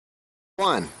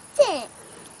1,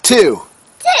 2,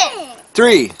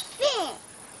 3,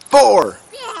 4.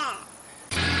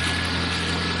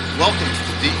 Welcome to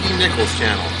the D.E. Nichols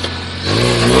channel.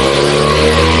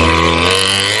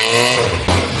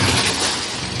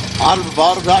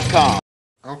 AutoTheBottle.com.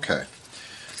 Okay,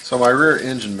 so my rear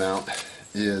engine mount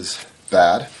is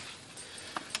bad.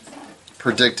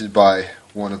 Predicted by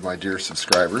one of my dear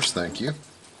subscribers, thank you.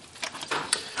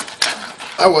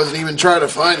 I wasn't even trying to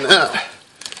find that,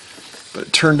 but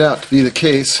it turned out to be the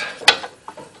case.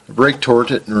 I brake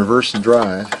torqued it in reverse and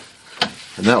drive,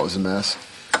 and that was a mess.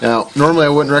 Now, normally I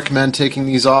wouldn't recommend taking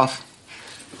these off.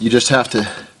 You just have to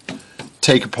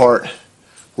take apart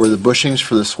where the bushings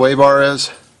for the sway bar is,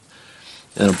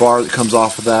 and a bar that comes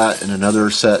off of that, and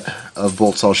another set of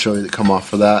bolts I'll show you that come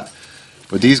off of that.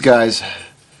 But these guys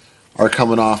are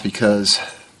coming off because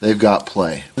they've got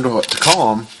play. I don't know what to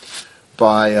call them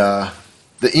by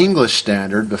the English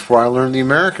standard before I learned the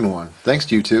American one. Thanks,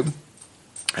 YouTube.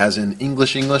 As in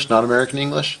English, not American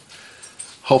English.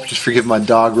 Hope just forgive my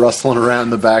dog rustling around in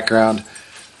the background.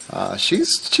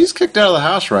 She's kicked out of the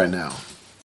house right now.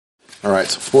 Alright,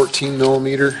 so 14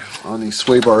 millimeter on these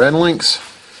sway bar end links.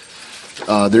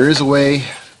 There is a way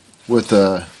with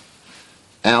a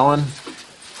Allen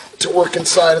to work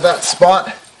inside of that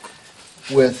spot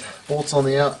with bolts on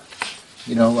the out,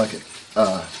 like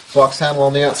a box handle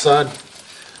on the outside,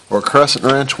 or a crescent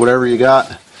wrench, whatever you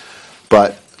got.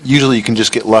 But usually you can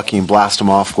just get lucky and blast them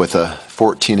off with a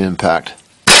 14 impact.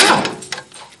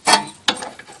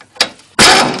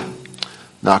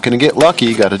 Not going to get lucky,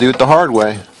 you got to do it the hard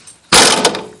way.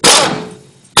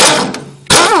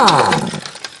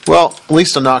 Well, at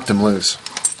least I knocked them loose.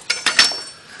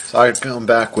 So I come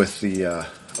back with the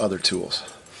other tools.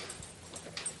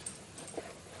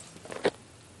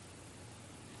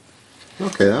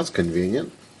 Okay, that's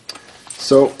convenient.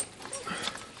 So,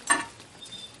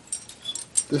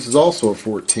 this is also a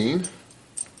 14.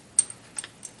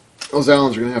 Those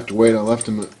Allens are going to have to wait. I left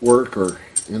them at work or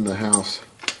in the house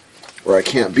where I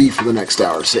can't be for the next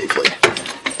hour safely.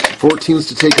 14s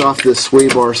to take off this sway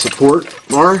bar support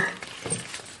bar.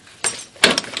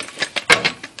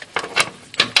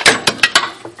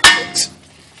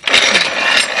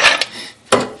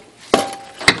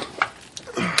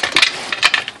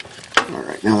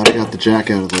 Alright, now that I got the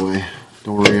jack out of the way,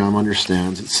 don't worry, I'm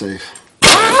understands, it's safe.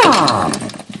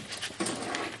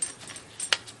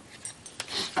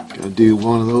 Gotta do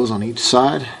one of those on each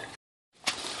side.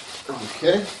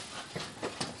 Okay,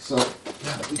 so now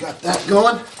that we got that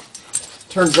going,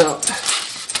 turns out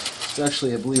it's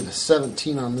actually, I believe, a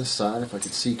 17 on this side, if I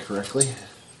could see correctly.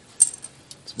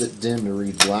 It's a bit dim to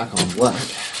read black on black.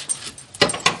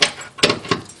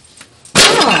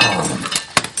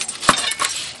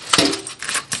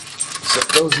 Set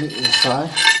those neatly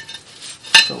aside.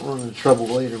 Don't run into trouble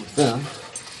later with them.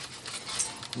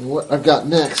 And what I've got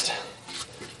next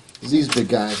is these big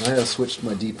guys. I gotta switch to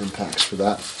my deep impacts for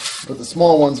that. But the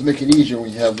small ones make it easier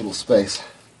when you have little space.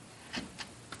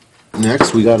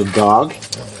 Next, we got a dog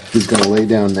who's going to lay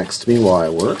down next to me while I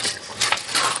work.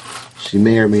 She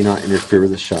may or may not interfere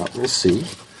with the shot. We'll see.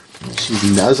 She's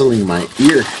nuzzling my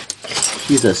ear.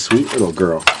 She's a sweet little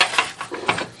girl.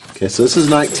 Okay, so this is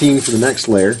 19 for the next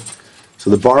layer. So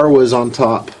the bar was on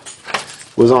top,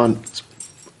 was on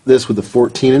this with the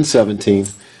 14 and 17,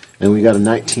 and we got a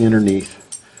 19 underneath.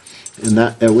 And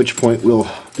that, at which point we'll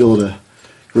be able to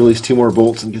release 2 more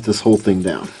bolts and get this whole thing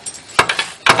down.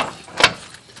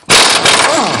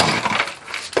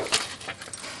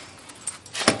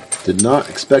 Did not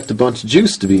expect a bunch of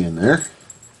juice to be in there.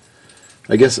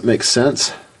 I guess it makes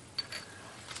sense,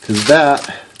 because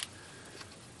that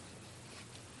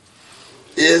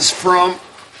is from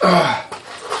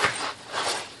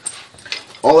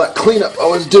all that cleanup I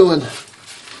was doing.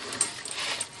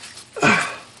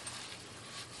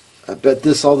 I bet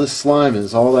all this slime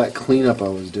is all that cleanup I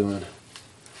was doing.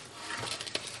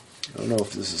 I don't know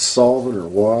if this is solvent or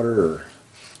water, or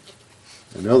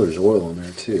I know there's oil in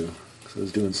there too, because I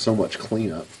was doing so much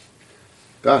cleanup.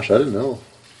 Gosh, I didn't know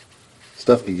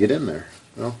stuff could get in there.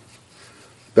 Well,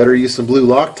 better use some blue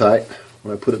Loctite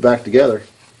when I put it back together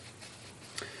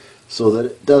so that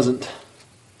it doesn't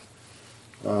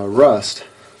rust.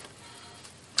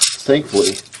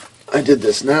 Thankfully, I did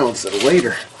this now instead of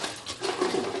later.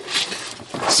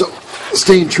 So,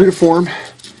 staying true to form,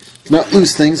 not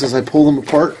lose things as I pull them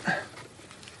apart.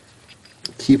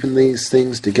 Keeping these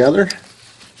things together.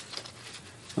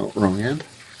 Oh, wrong end.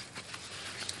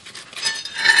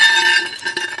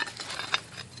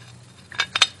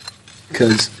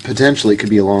 Because potentially it could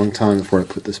be a long time before I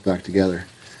put this back together,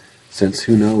 since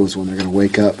who knows when they're going to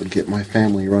wake up and get my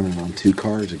family running on 2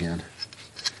 cars again.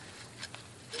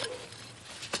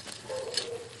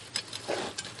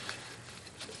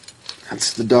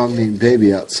 That's the dog named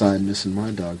Baby outside, missing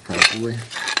my dog probably,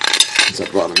 since I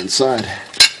brought him inside.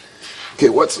 Okay,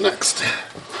 what's next?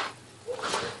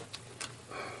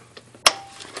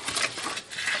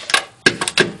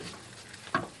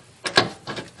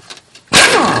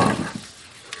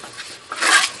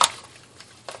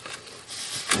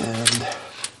 And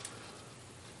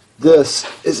this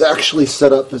is actually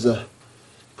set up as a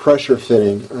pressure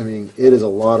fitting. I mean, it is a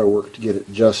lot of work to get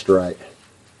it just right.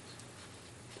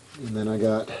 And then I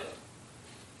got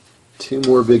two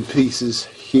more big pieces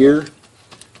here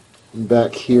and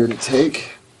back here to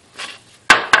take.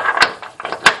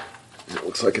 It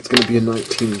looks like it's going to be a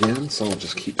 19 again, so I'll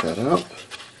just keep that out.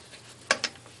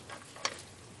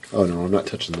 Oh no, I'm not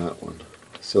touching that one.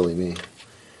 Silly me.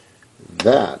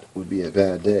 That would be a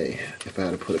bad day if I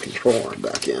had to put a control arm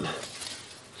back in.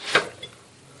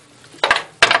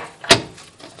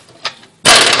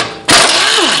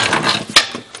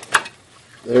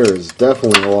 There is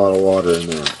definitely a lot of water in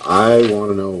there. I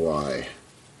want to know why.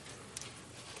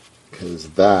 Because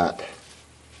that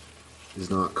is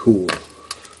not cool.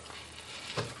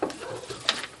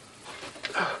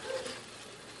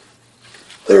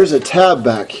 There's a tab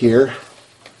back here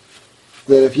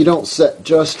that if you don't set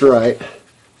just right,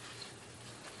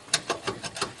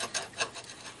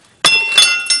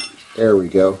 there we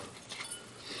go.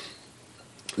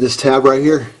 This tab right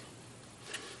here,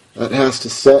 that has to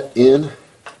set in,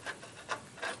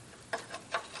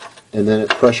 and then it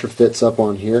pressure fits up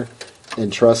on here.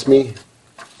 And trust me,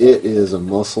 it is a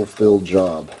muscle-filled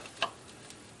job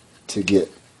to get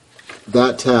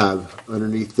that tab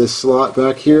underneath this slot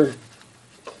back here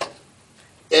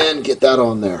and get that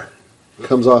on there.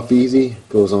 Comes off easy,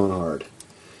 goes on hard.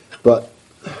 But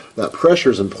that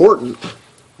pressure is important.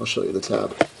 I'll show you the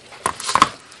tab.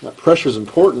 That pressure is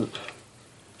important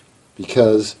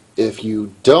because if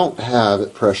you don't have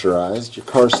it pressurized, your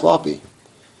car's sloppy.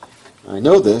 I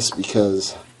know this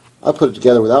because I put it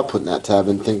together without putting that tab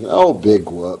in, thinking, oh,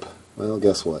 big whoop. Well,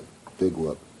 guess what? Big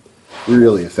whoop.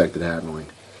 Really affected handling.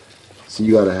 So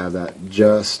you got to have that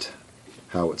just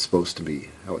how it's supposed to be,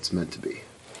 how it's meant to be.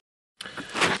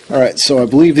 Alright, so I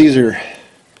believe these are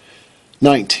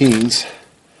 19s.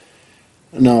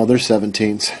 No, they're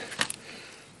 17s.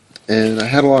 And I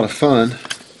had a lot of fun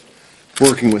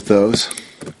working with those,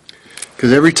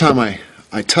 because every time I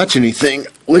touch anything,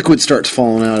 liquid starts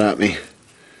falling out at me.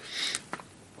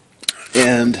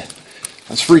 And I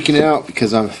was freaking out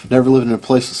because I've never lived in a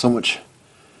place with so much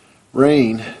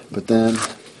rain, but then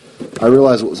I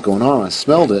realized what was going on. I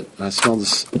smelled it, and I smelled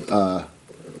this a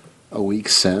weak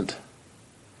scent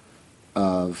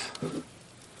of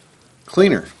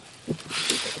cleaner.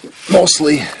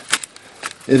 Mostly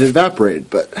it evaporated,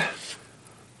 but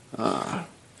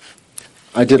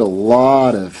I did a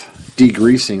lot of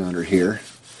degreasing under here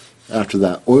after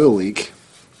that oil leak,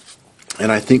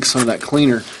 and I think some of that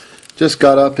cleaner just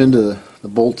got up into the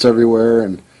bolts everywhere,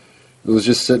 and it was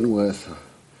just sitting with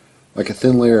like a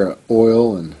thin layer of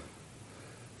oil and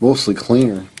mostly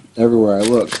cleaner everywhere I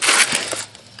looked.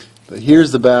 But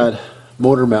here's the bad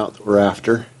motor mount that we're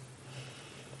after,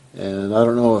 and I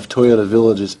don't know if Toyota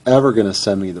Village is ever going to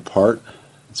send me the part.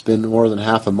 It's been more than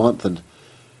half a month, and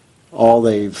all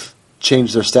they've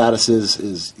changed their status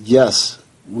is yes,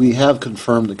 we have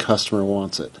confirmed the customer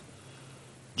wants it.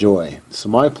 Joy. So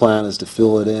my plan is to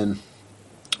fill it in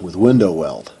with window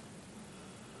weld.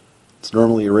 It's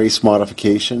normally a race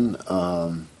modification.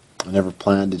 I never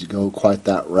planned to go quite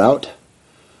that route.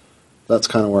 That's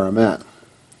kind of where I'm at.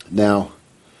 Now,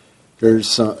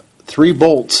 there's 3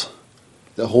 bolts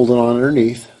that hold it on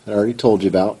underneath that I already told you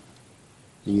about.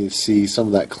 You see some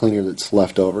of that cleaner that's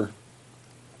left over.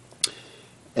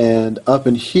 And up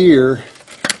in here,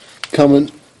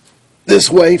 coming this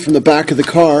way from the back of the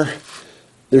car,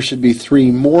 there should be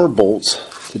 3 more bolts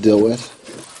to deal with.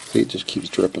 See, it just keeps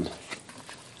dripping.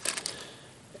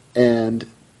 And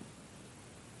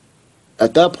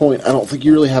at that point, I don't think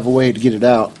you really have a way to get it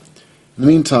out. In the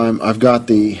meantime, I've got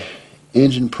the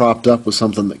engine propped up with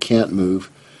something that can't move.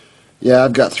 Yeah,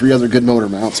 I've got 3 other good motor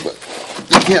mounts, but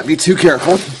you can't be too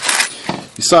careful.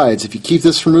 Besides, if you keep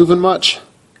this from moving much,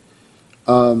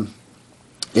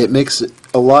 it makes it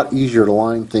a lot easier to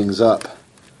line things up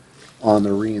on the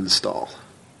reinstall.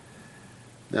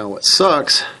 Now what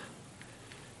sucks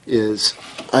is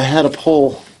I had to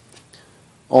pull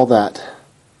all that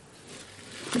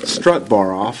strut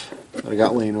bar off that I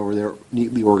got laying over there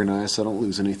neatly organized so I don't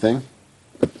lose anything.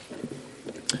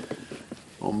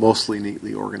 Well, mostly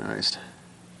neatly organized.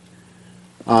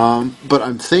 But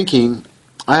I'm thinking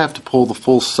I have to pull the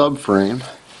full subframe,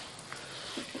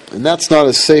 and that's not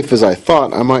as safe as I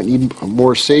thought. I might need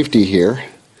more safety here.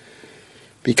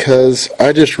 because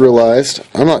I just realized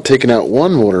I'm not taking out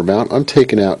one motor mount, I'm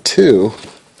taking out two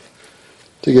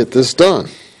to get this done.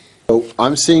 So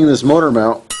I'm seeing this motor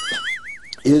mount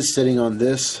is sitting on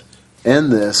this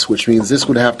and this, which means this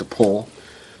would have to pull,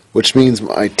 which means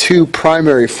my two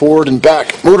primary forward and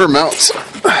back motor mounts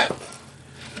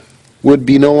would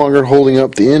be no longer holding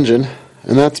up the engine,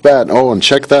 and that's bad. Oh, and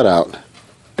check that out.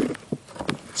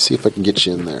 Let's see if I can get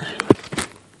you in there.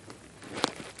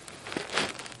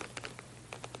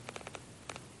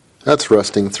 That's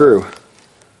rusting through.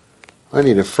 I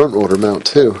need a front motor mount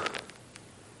too.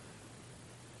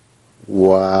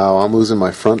 Wow, I'm losing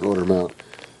my front motor mount.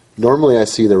 Normally I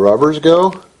see the rubbers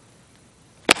go,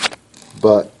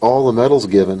 but all the metal's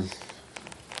given.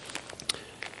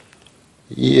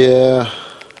 Yeah.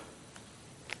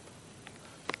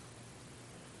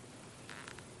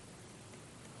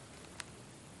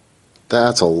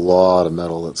 That's a lot of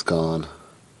metal that's gone.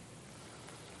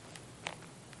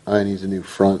 I need a new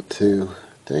front too.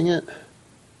 Dang it.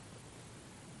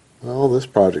 Well, this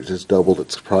project has doubled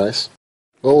its price.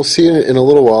 Well, we'll see in a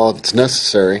little while if it's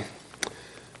necessary.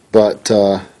 But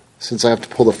since I have to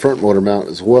pull the front motor mount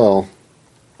as well,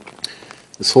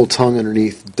 this whole tongue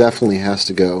underneath definitely has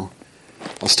to go.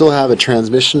 I'll still have a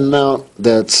transmission mount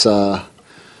that's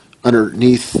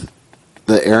underneath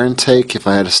the air intake, if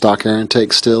I had a stock air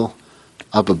intake still,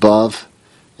 up above,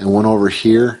 and one over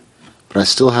here. But I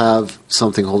still have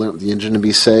something holding up the engine to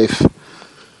be safe,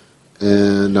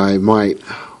 and I might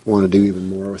want to do even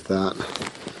more with that.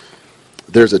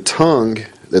 There's a tongue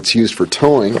that's used for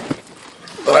towing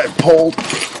that I pulled.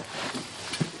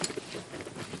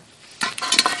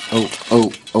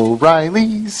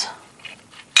 O'Reilly's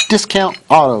Discount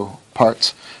Auto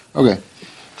Parts. Okay.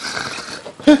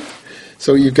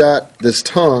 So you've got this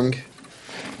tongue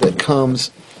that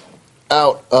comes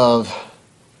out of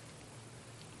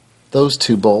those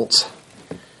two bolts,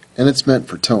 and it's meant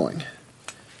for towing.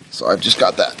 So I've just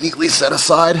got that neatly set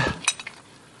aside.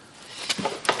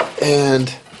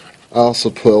 And I also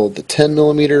pulled the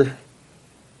 10mm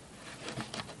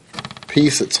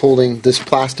piece that's holding this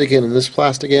plastic in and this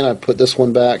plastic in. I put this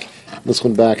one back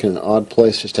in an odd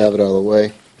place just to have it out of the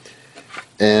way.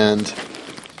 And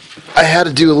I had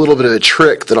to do a little bit of a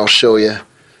trick that I'll show you.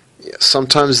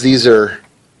 Sometimes these are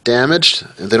damaged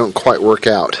and they don't quite work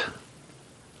out.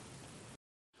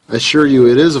 I assure you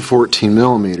it is a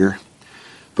 14mm,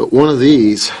 but one of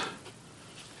these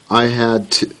I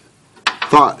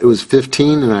thought it was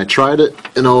 15, and I tried it,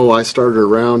 and I started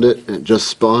around it and it just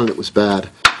spun. It was bad.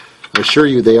 I assure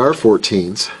you they are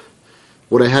 14s.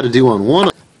 What I had to do on one,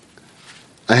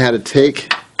 I had to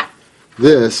take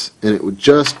this and it would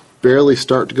just barely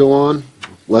start to go on,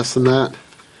 less than that,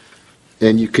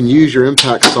 and you can use your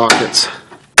impact sockets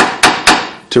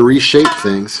to reshape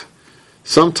things.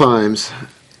 Sometimes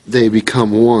they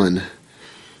become one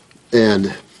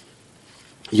and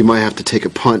you might have to take a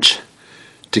punch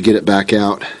to get it back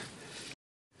out.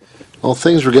 Well,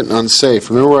 things were getting unsafe.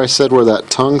 Remember where I said where that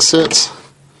tongue sits?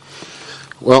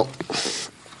 Well,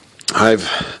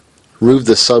 I've moved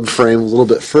the subframe a little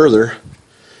bit further,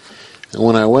 and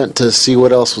when I went to see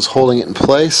what else was holding it in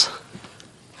place,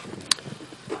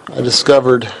 I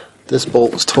discovered this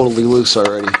bolt was totally loose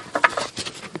already.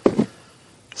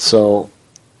 So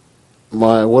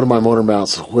one of my motor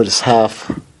mounts was half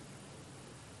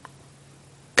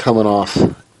coming off.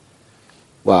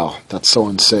 Wow, that's so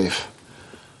unsafe.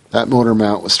 That motor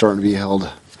mount was starting to be held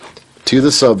to the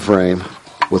subframe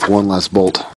with one less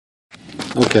bolt.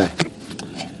 Okay,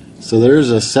 so there's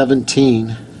a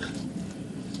 17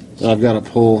 that I've got to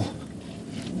pull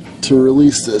to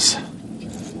release this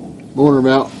motor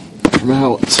mount from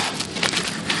how it's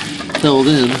held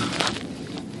in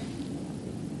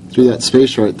through that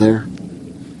space right there.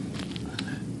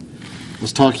 I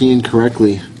was talking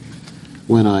incorrectly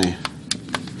when I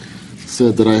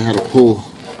said that I had to pull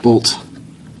bolt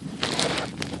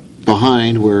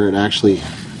behind where it actually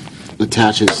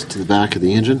attaches to the back of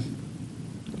the engine.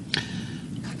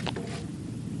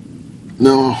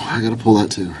 No, I gotta pull that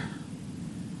too.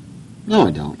 No,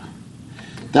 I don't.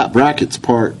 That bracket's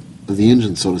part of the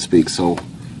engine, so to speak, so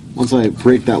once I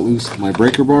break that loose with my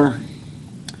breaker bar,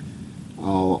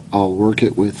 I'll work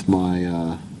it with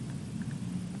my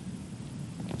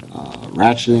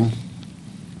ratcheting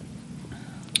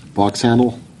box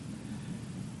handle,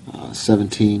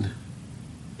 17,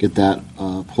 get that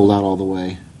pulled out all the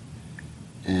way,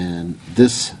 and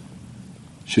this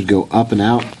should go up and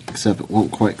out, except it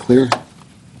won't quite clear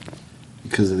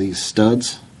because of these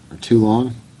studs are too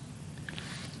long.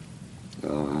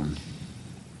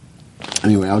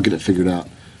 Anyway, I'll get it figured out.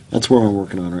 That's what I'm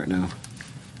working on right now.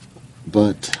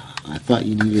 But I thought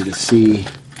you needed to see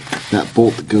that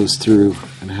bolt that goes through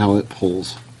and how it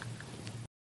pulls.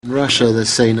 In Russia, they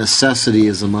say necessity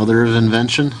is the mother of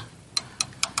invention,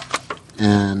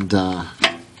 and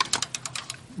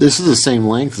this is the same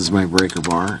length as my breaker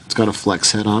bar. It's got a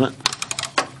flex head on it.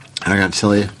 And I gotta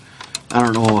tell you, I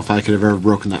don't know if I could have ever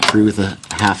broken that free with a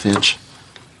 1/2 inch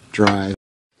drive.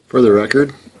 For the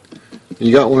record,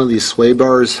 you got one of these sway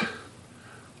bars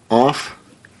off,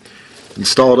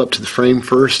 install it up to the frame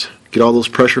first, get all those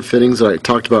pressure fittings that I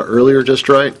talked about earlier just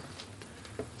right.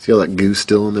 See all that goo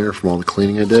still in there from all the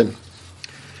cleaning I did?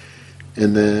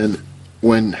 And then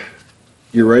when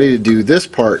you're ready to do this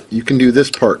part, you can do this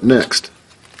part next.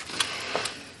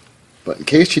 But in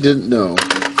case you didn't know,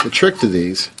 the trick to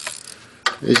these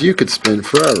is you could spin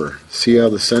forever. See how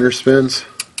the center spins?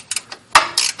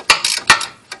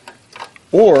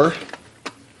 Or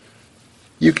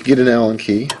you could get an Allen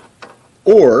key,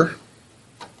 or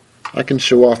I can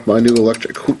show off my new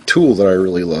electric tool that I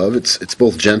really love. It's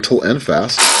both gentle and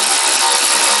fast.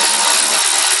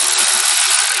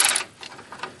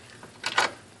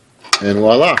 And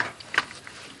voila,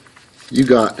 you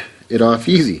got it off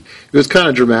easy. It was kind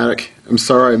of dramatic. I'm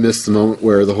sorry I missed the moment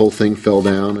where the whole thing fell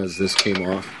down as this came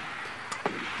off.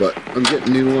 But I'm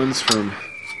getting new ones from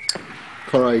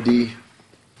Car ID,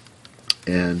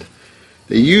 and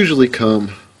they usually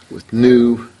come with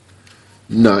new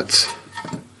nuts.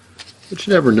 But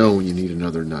you never know when you need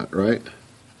another nut, right?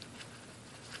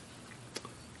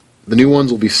 The new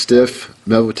ones will be stiff.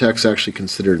 Mevotech's actually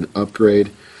considered an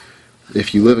upgrade.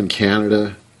 If you live in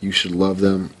Canada, you should love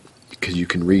them because you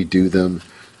can redo them.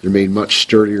 They're made much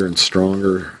sturdier and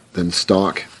stronger than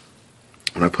stock.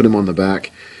 When I put them on the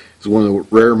back, it's one of the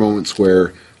rare moments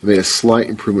where I made a slight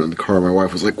improvement in the car. My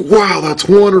wife was like, "Wow, that's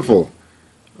wonderful."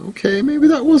 Okay, maybe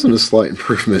that wasn't a slight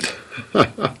improvement.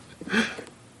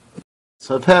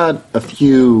 So I've had a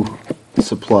few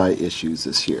supply issues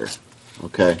this year.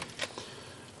 Okay,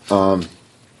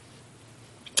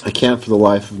 I can't for the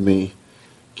life of me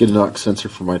get a knock sensor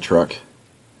for my truck.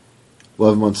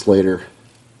 11 months later,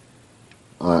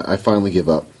 I finally give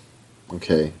up.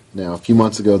 Okay, now a few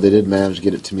months ago they did manage to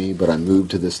get it to me, but I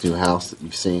moved to this new house that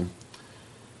you've seen,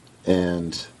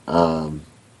 and I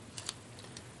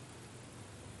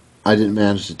didn't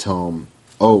manage to tell them,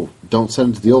 "Oh, don't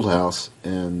send it to the old house,"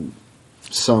 and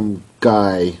some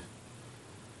guy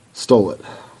stole it.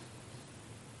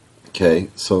 Okay,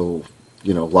 so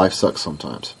you know, life sucks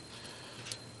sometimes.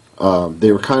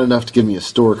 They were kind enough to give me a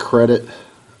store credit.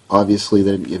 Obviously,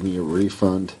 they didn't give me a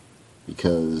refund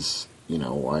because, you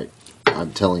know,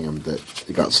 I'm telling them that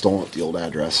it got stolen at the old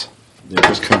address. They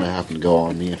just kind of happened to go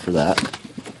on me for that.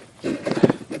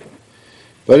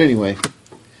 But anyway,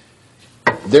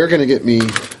 they're going to get me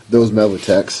those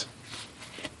Mevotechs,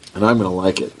 and I'm going to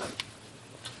like it.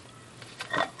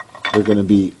 They're going to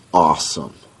be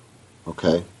awesome.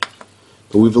 Okay?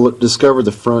 But we've discovered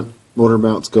the front motor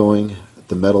mount's going.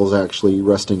 The metal's actually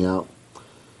rusting out.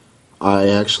 I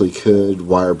actually could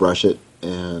wire brush it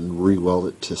and re-weld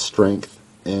it to strength,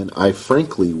 and I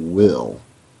frankly will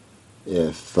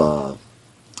if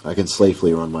I can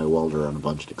safely run my welder on a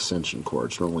bunch of extension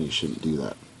cords. Normally you shouldn't do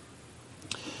that.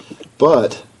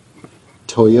 But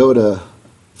Toyota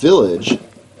Village,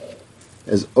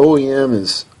 as OEM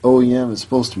is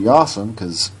supposed to be awesome,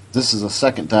 because this is the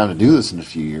second time to do this in a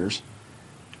few years.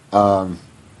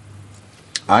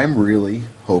 I'm really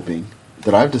hoping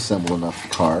that I've disassembled enough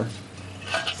car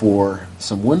for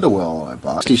some window well I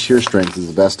bought. 60 shear strength is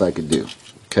the best I could do,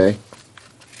 okay?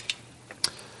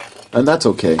 And that's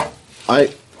okay.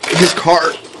 His car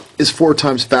is 4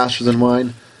 times faster than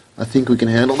mine. I think we can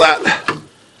handle that.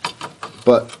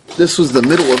 But this was the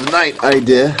middle of the night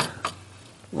idea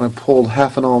when I pulled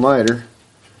half an all-nighter.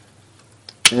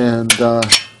 And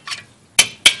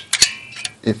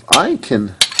if I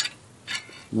can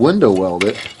window weld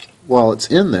it while it's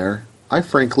in there, I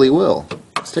frankly will.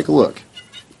 Let's take a look.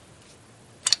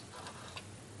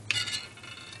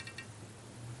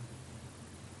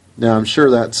 Now I'm sure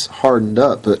that's hardened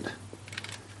up, but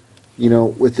you know,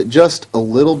 with it just a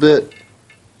little bit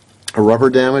of rubber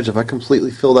damage, if I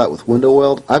completely fill that with window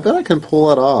weld, I bet I can pull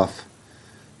that off,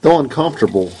 though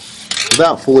uncomfortable,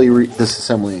 without fully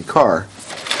disassembling a car.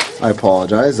 I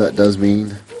apologize, that does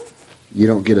mean you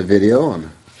don't get a video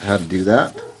on how to do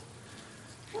that,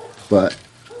 but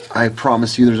I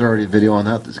promise you there's already a video on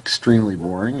that that's extremely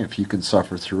boring. If you can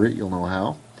suffer through it, you'll know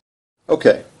how.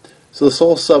 Okay, so this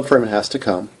whole subframe has to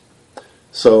come.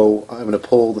 So I'm going to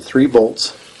pull the 3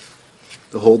 bolts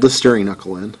to hold the steering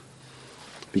knuckle in,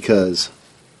 because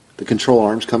the control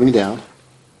arm's coming down,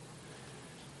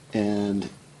 and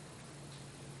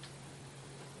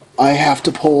I have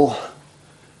to pull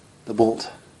the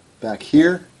bolt back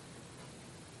here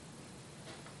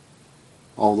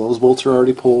All those bolts are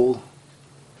already pulled.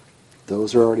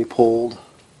 Those are already pulled.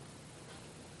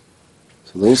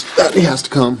 So that has to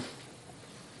come.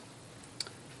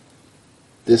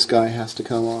 This guy has to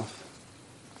come off.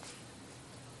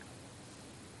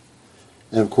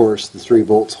 And of course, the 3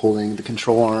 bolts holding the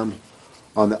control arm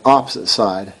on the opposite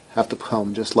side have to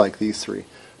come just like these 3.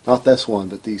 Not this one,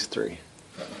 but these 3.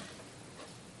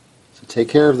 So take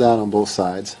care of that on both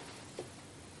sides.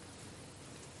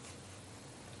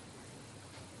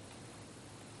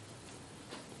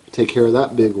 Take care of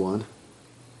that big one.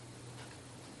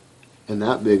 And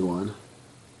that big one.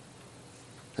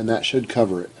 And that should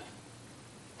cover it.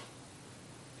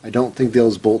 I don't think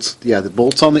those bolts, the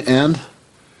bolts on the end,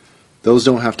 those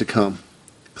don't have to come,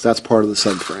 because that's part of the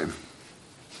subframe.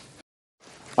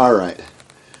 Alright,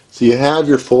 so you have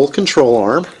your full control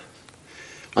arm.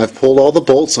 I've pulled all the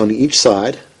bolts on each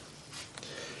side.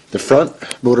 The front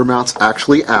motor mount's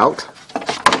actually out.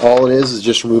 All it is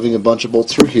just removing a bunch of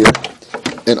bolts through here,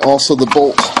 and also the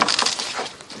bolt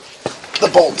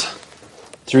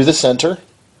through the center.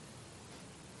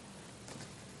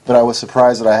 But I was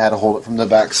surprised that I had to hold it from the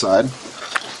back side.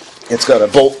 It's got a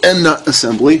bolt and nut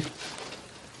assembly.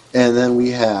 And then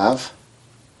we have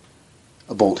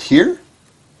a bolt here.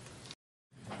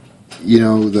 You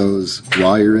know, those,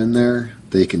 while you're in there,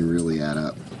 they can really add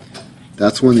up.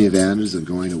 That's one of the advantages of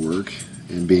going to work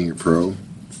and being a pro.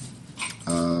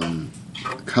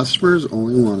 Customers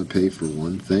only want to pay for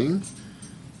one thing.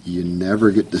 You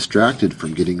never get distracted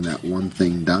from getting that one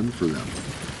thing done for them.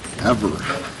 Ever.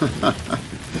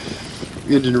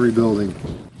 Engine rebuilding.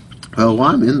 Well,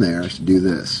 while I'm in there, I should do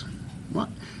this.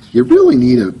 You really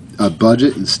need a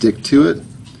budget and stick to it,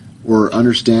 or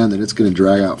understand that it's going to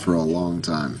drag out for a long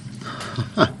time.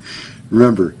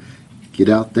 Remember, get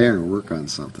out there and work on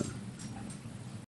something.